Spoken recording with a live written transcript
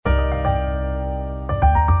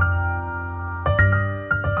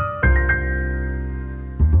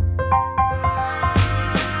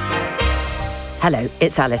Hello,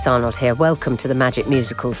 it's Alice Arnold here. Welcome to the Magic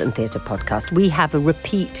Musicals and Theatre podcast. We have a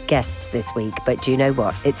repeat guests this week, but do you know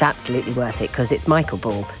what? It's absolutely worth it because it's Michael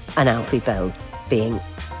Ball and Alfie Boe being,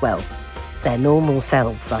 well, their normal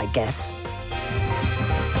selves, I guess.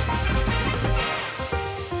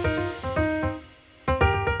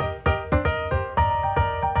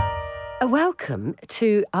 Welcome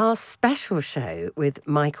to our special show with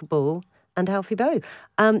Michael Ball and Alfie Boe.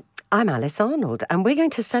 I'm Alice Arnold, and we're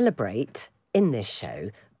going to celebrate in this show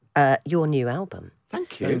your new album.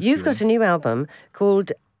 Thank you. You've got a new album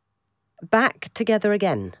called Back Together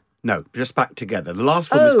Again. No, just Back Together. The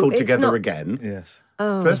last one was called Together Again. Yes.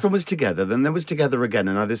 Oh. First one was Together, then there was Together Again,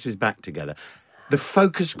 and now this is Back Together. The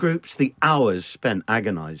focus groups, the hours spent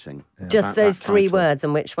agonising. Yeah. Just those three title. words,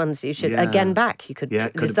 and which ones you should... Yeah. Again, back, you could... Yeah,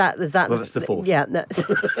 is that... Well, that's the fourth. Yeah. No.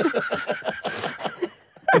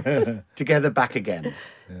 Together, Back Again.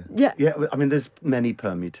 Yeah. Yeah, I mean, there's many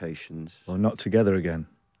permutations. Well, not together again.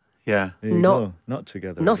 Yeah. There you Not- go. Not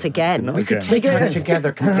together. not again. Not We could again. take it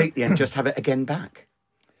together completely and just have it again back.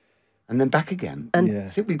 And then back again. And Yeah.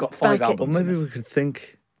 See, we've got 5 Back- Or albums. maybe in we this. could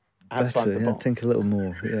think Outside better. the Yeah, box. think a little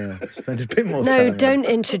more. Yeah, spend a bit more time. No, don't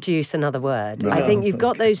introduce another word. I think you've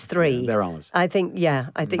got those three. They're ours. I think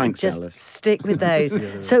Thanks, just Alice. stick with those.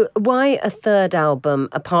 So why a third album,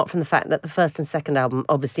 apart from the fact that the first and second album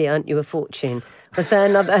obviously earned you a fortune? Was there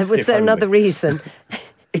another, If only. another reason?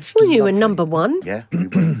 It's Well, you were lovely. number one. Yeah, we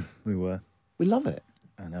were. We were. We love it.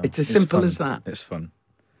 I know. It's as simple fun. as that. It's fun,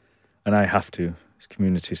 and I have to. It's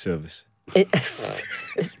community service.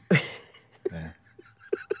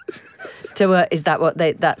 Is that what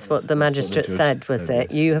that's what the magistrate judge said, was said,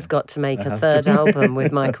 it? yes, You yeah. have got to make I a have third to. album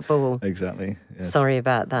with Michael Ball. Exactly. Yes. Sorry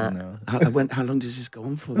about I that. know. How long does this go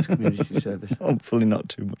on for, this community service? Hopefully not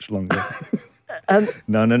too much longer.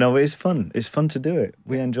 No. It's fun. It's fun to do it.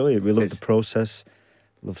 We enjoy it. We love is. the process.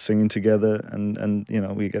 Love singing together, and you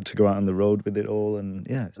know, we get to go out on the road with it all, and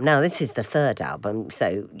yeah. Now this is the third album,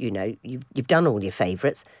 so you know you've done all your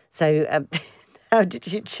favourites. So how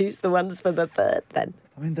did you choose the ones for the third then?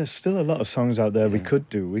 I mean, there's still a lot of songs out there we could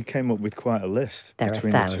do. We came up with quite a list There are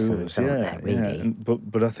between the two of thousands, us. aren't Yeah, there, really? yeah.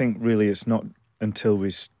 But I think really it's not until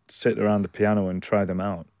we sit around the piano and try them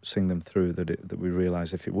out, sing them through, that we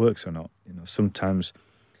realise if it works or not. You know, sometimes,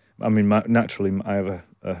 I mean, naturally I have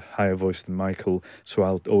a higher voice than Michael, so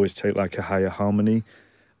I'll always take like a higher harmony.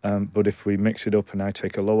 But if we mix it up and I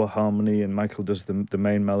take a lower harmony and Michael does the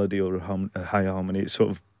main melody or a higher harmony, it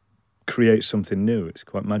sort of creates something new. It's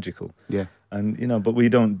quite magical. Yeah. And, you know, but we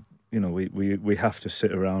don't, you know, we have to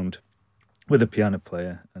sit around with a piano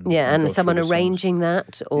player. And And go through someone the songs. arranging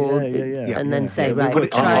that, or Yeah. and then say Yeah, we right, Put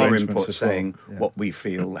it on try. our arrangements input, as well. saying Yeah. what we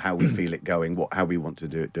feel, how we feel it going, how we want to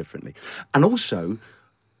do it differently. And also,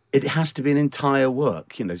 it has to be an entire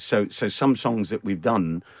work, you know. So some songs that we've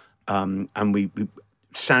done, and we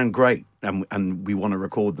sound great, and we want to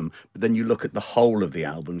record them. But then you look at the whole of the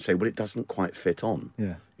album and say, well, it doesn't quite fit on.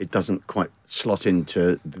 Yeah. It doesn't quite slot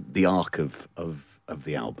into the arc of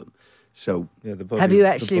the album. So Yeah, the body, Have you the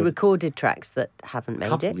actually body- recorded tracks that haven't made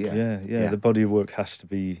Couple, it? yeah. Yeah, the body of work has to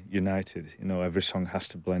be united. You know, every song has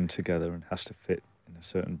to blend together and has to fit in a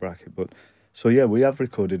certain bracket. But so yeah, we have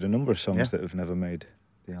recorded a number of songs Yeah. that have never made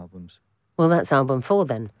the albums. Well, that's album 4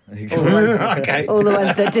 then. There you All go. the ones, Okay. all the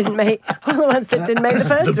ones that didn't make, the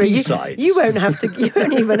first The three. B-sides. You won't have to. You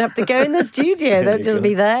won't even have to go in the studio. They'll you just go.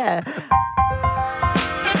 be there.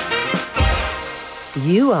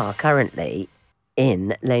 You are currently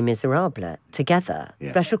in Les Misérables together, Yeah.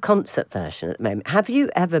 special concert version at the moment. Have you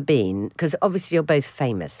ever been? Because obviously you're both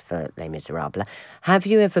famous for Les Misérables. Have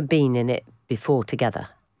you ever been in it before together?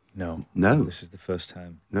 No. No. This is the first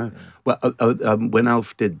time. No. Well, when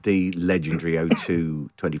Alf did the legendary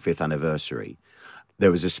O2 25th anniversary,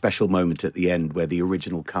 there was a special moment at the end where the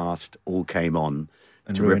original cast all came on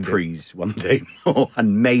And to ruined it. reprise One Day More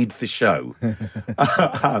and made the show,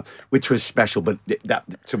 which was special. But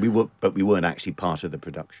we weren't actually part of the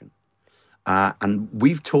production. And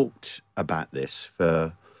we've talked about this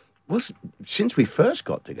since we first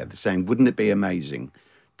got together, saying, wouldn't it be amazing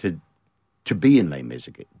to be in Les Mis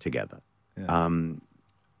together?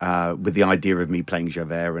 Yeah. With the idea of me playing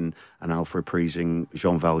Javert and Alf reprising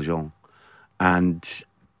Jean Valjean. And,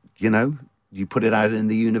 you know, you put it out in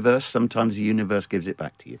the universe, sometimes the universe gives it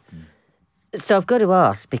back to you. So I've got to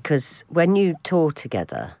ask, because when you tour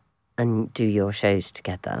together and do your shows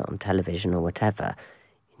together on television or whatever,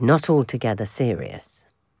 not altogether serious,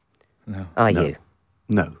 No. are No. you?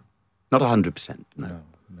 No, not 100%, no.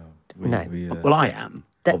 No. No. Well, I am,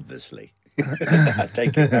 obviously. I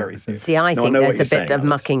take it very seriously. See, I No, think know what there's a you're bit saying, of Alex.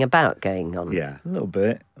 mucking about going on. Yeah. A little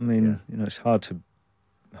bit. I mean, you know, it's hard to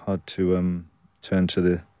turn to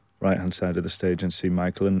the right-hand side of the stage and see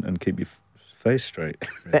Michael and keep your face straight.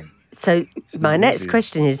 Really. So my next easy.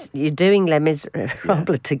 question is, you're doing Les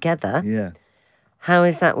Misérables together. Yeah. How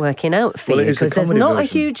is that working out for Well, it you? is the Because there's comedy not a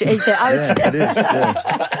version. huge... Is there, I was, Yeah, it is.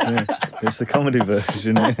 Yeah. It's the comedy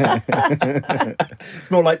version.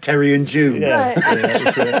 It's more like Terry and June. Yeah.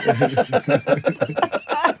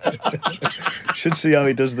 Should see how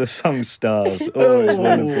he does the song Stars. Oh, it's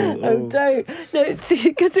wonderful. Oh, don't. No, because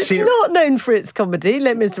it's See- not known for its comedy,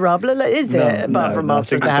 Les Misérables, is No, it? Apart no, from no, I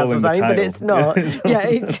Master of think the it's all House or in the something, but title. it's not.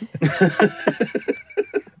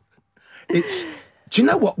 It's. Do you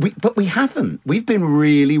know what? We haven't. We've been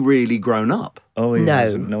really, really grown up. Oh, he No.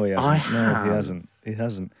 hasn't. No, he hasn't. I No, he have. hasn't. He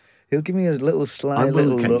hasn't. He'll give me a little sly I will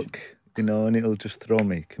little occasionally. look, and it'll just throw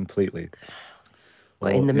me completely.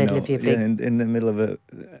 What, in the middle of your big... Yeah, in the middle of it.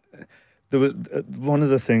 There was one of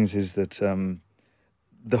the things is that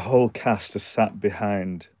the whole cast has sat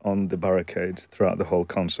behind on the barricade throughout the whole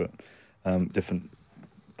concert, different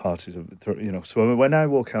parties of it. So when I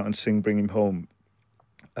walk out and sing "Bring Him Home,"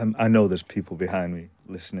 I know there's people behind me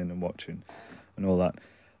listening and watching, and all that.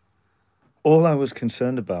 All I was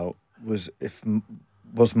concerned about was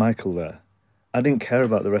was Michael there. I didn't care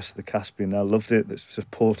about the rest of the cast being there. I loved it. It's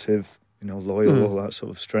supportive, loyal, all that sort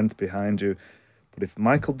of strength behind you. But if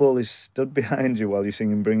Michael Ball is stood behind you while you're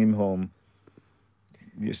singing "Bring Him Home,"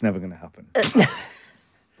 it's never going to happen.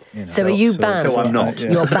 So are you banned? So I'm not.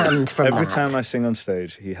 You're banned from Every that. time I sing on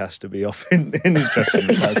stage, he has to be off in his dressing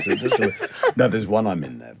room. That's it. Just a, No, there's one I'm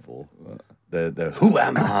in there for. The Who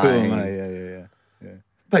Am I? who am I? Yeah.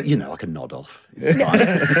 But I can nod off.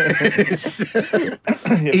 It's fine.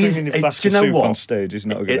 Bringing your flask do you of know soup what? on stage is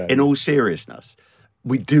not a good In idea. all seriousness,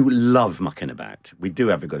 we do love mucking about. We do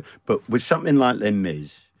have a good. But with something like Les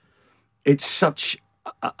Mis, it's such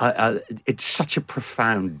a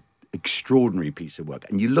profound, extraordinary piece of work.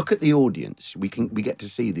 And you look at the audience. We get to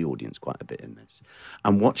see the audience quite a bit in this,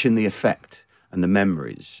 and watching the effect and the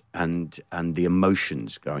memories and the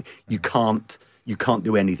emotions going. You can't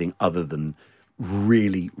do anything other than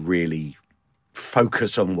really, really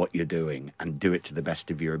focus on what you're doing and do it to the best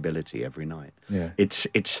of your ability every night. Yeah. It's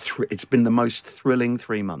been the most thrilling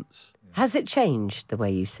 3 months. Has it changed the way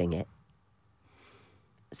you sing it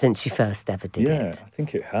since you first ever did it? I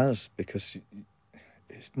think it has, because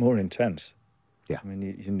it's more intense. Yeah. I mean,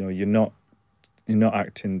 you're not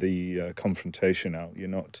acting the confrontation out. You're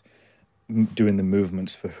not doing the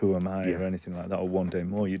movements for "Who Am I" or anything like that, or "One Day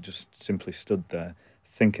More." You just simply stood there,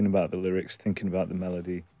 thinking about the lyrics, thinking about the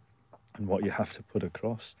melody, and what you have to put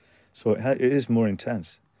across. So it is more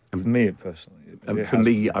intense. For me personally. For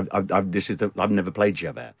me, I've never played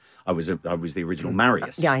Javert. I was the original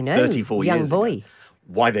Marius. Yeah, I know. 34 Young years boy. ago.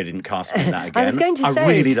 Why they didn't cast me in that again? I was going to say, I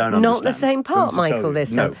really don't understand. not the same part, Do you want me to Michael, tell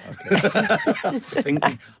this No.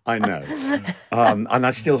 time. I know. And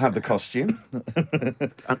I still have the costume.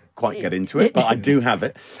 Can't quite get into it, but I do have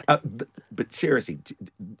it. But seriously,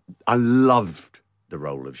 I loved the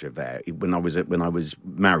role of Javert when I was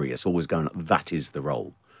Marius, always going, that is the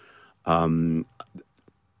role.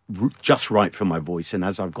 Just right for my voice, and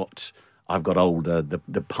as I've got older,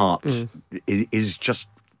 the part is just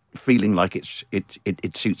feeling like it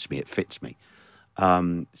suits me, it fits me.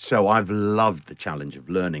 So I've loved the challenge of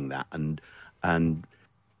learning that, and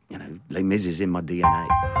Les Mis is in my DNA.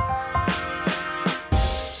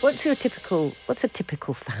 What's a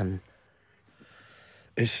typical fan?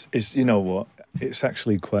 It's you know what? It's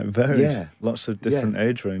actually quite varied. Yeah. Lots of different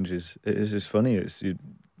age ranges. It's funny.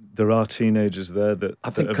 There are teenagers there that I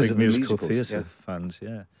think are 'cause big of the musical musicals, theatre fans.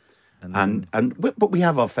 Yeah. But we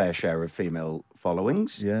have our fair share of female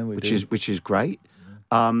followings. Yeah, we which do. is great.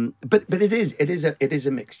 But it is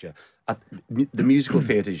a mixture. The musical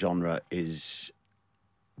theatre genre is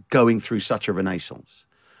going through such a renaissance,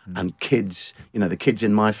 and kids, the kids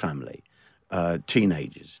in my family,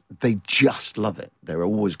 teenagers, they just love it. They're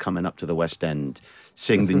always coming up to the West End,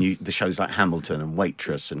 seeing the shows like Hamilton and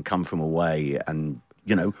Waitress and Come From Away, and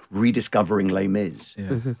rediscovering Les Mis.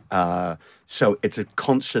 Yeah. So it's a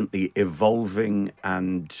constantly evolving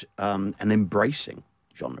and embracing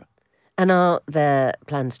genre. And are there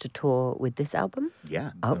plans to tour with this album?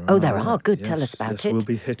 Yeah. There are. Good. Tell us about it. We'll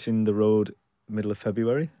be hitting the road middle of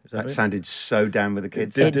February. Is that That right? sounded so down with the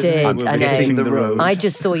kids. It did, We'll I be know. hitting the road. I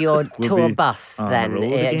just saw your We'll tour be bus on then. the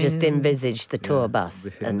road It just again. envisaged the tour Yeah, bus.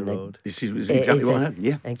 we'll be hitting the road. This is It exactly is what a- I had.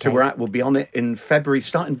 Yeah. okay. So we'll be on it in February,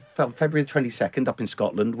 starting February 22nd up in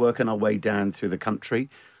Scotland, working our way down through the country.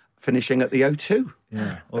 finishing at the O2.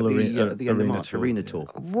 Yeah, At the end of March, arena tour.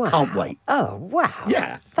 Wow. Can't wait. Oh, wow.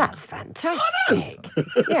 Yeah. That's fantastic.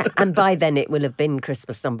 Yeah. And by then it will have been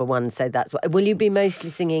Christmas #1, so that's what... Will you be mostly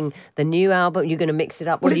singing the new album? You're going to mix it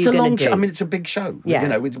up? What Well, are it's you a going long to do? show. I mean, it's a big show. Yeah. You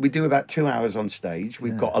know, we do about 2 hours on stage.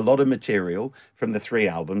 We've got a lot of material from the 3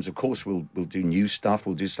 albums. Of course, we'll do new stuff.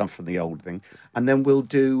 We'll do stuff from the old thing. And then we'll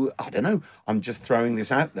do, I don't know, I'm just throwing this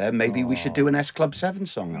out there. Maybe we should do an S Club 7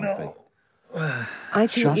 song, Alfie. I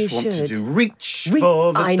think you Just want to should. do Reach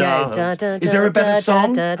for the I know. Stars. Is there a better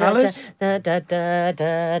song, Alice?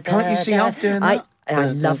 Can't you see half doing that? I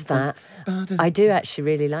love that. I do actually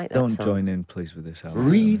really like that Don't song. join in, please, with this album.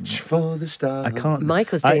 Reach for the stars. I can't.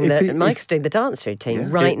 Michael's doing the dance routine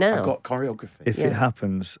right now. I've got choreography. If it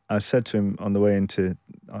happens, I said to him on the way into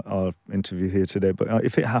our interview here today, but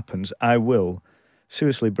if it happens, I will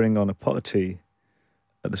seriously bring on a pot of tea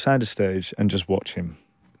at the side of stage and just watch him.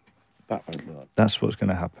 That won't work. That's what's going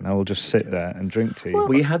to happen. I will just sit there and drink tea.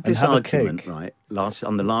 We had this and have a argument, cake. right?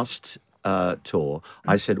 On the last tour,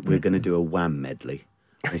 I said we're going to do a Wham medley.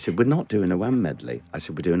 And he said, we're not doing a Wham medley. I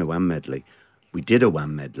said, we're doing a Wham medley. We did a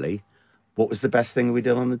Wham medley. What was the best thing we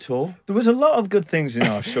did on the tour? There was a lot of good things in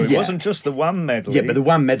our show. It wasn't just the Wham medley. Yeah, but the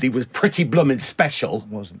Wham medley was pretty blooming special. It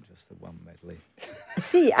wasn't just the Wham medley.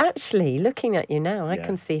 See, actually, looking at you now, I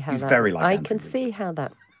can see how He's that... very like I Andrew can Ridgeley. see how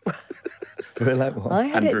that... Very like what? I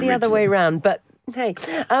had Andrew it the other Ridgeley. way round, but hey...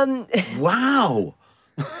 Wow.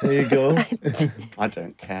 There you go. I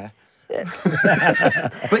don't care.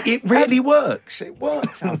 But it really works. It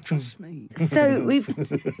works, Al, trust me. So we've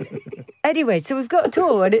got a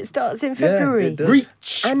tour and it starts in February. it does.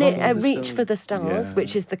 Reach And for it the Reach stars. for the Stars, Yeah.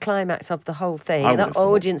 which is the climax of the whole thing. I And would that have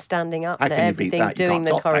thought. audience standing up How and can you beat everything, that? You doing can't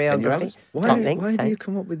the top that, can you, choreography. Alice? Don't think Why so. do you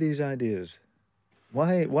come up with these ideas?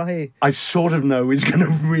 Why? I sort of know it's going to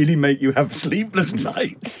really make you have sleepless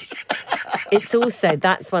nights. It's also,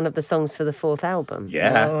 that's one of the songs for the 4th album.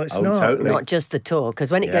 Yeah. No, it's not. Totally. Not just the tour, because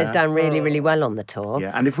when it goes Yeah. down really, really well on the tour,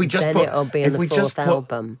 Yeah, and if we just then put, it'll be on if the we just 4th put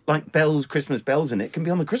album. like bells, Christmas bells in it, can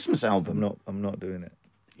be on the Christmas album. I'm not doing it.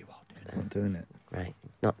 You are doing it. I'm not doing it. Right.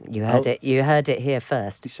 Not you heard it. You heard it here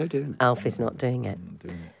first. He's so doing it. Alfie's not doing it. I'm not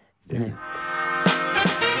doing it.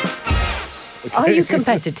 No. Are you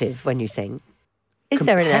competitive when you sing? Is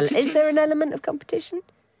there an element of competition?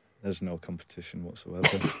 There's no competition whatsoever.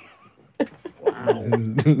 Wow.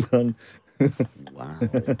 Wow.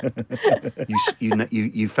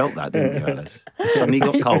 You felt that, didn't you, Alice? It suddenly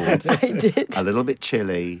got cold. I did. A little bit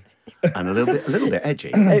chilly and a little bit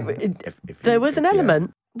edgy. There was an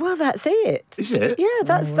element. Well, that's it. Is it? Yeah,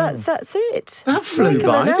 that's it. That flew Michael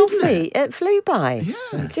by, and didn't Alfie, it flew by.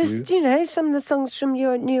 Yeah. Just, some of the songs from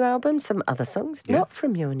your new album, some other songs not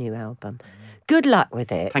from your new album. Good luck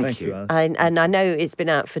with it. Thank you. Alice. And I know it's been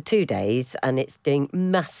out for 2 days and it's doing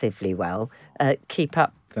massively well. Keep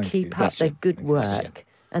up Thank you. the Bless you. good Thank you. work.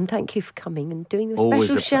 And thank you for coming and doing a Always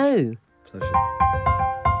special a pleasure. show. Pleasure.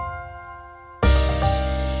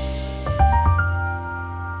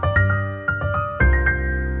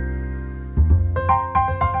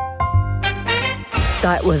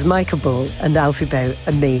 That was Michael Ball and Alfie Boe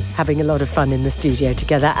and me having a lot of fun in the studio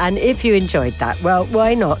together. And if you enjoyed that, well,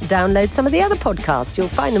 why not download some of the other podcasts? You'll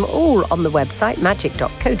find them all on the website,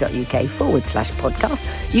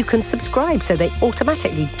 magic.co.uk/podcast. You can subscribe so they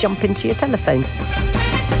automatically jump into your telephone.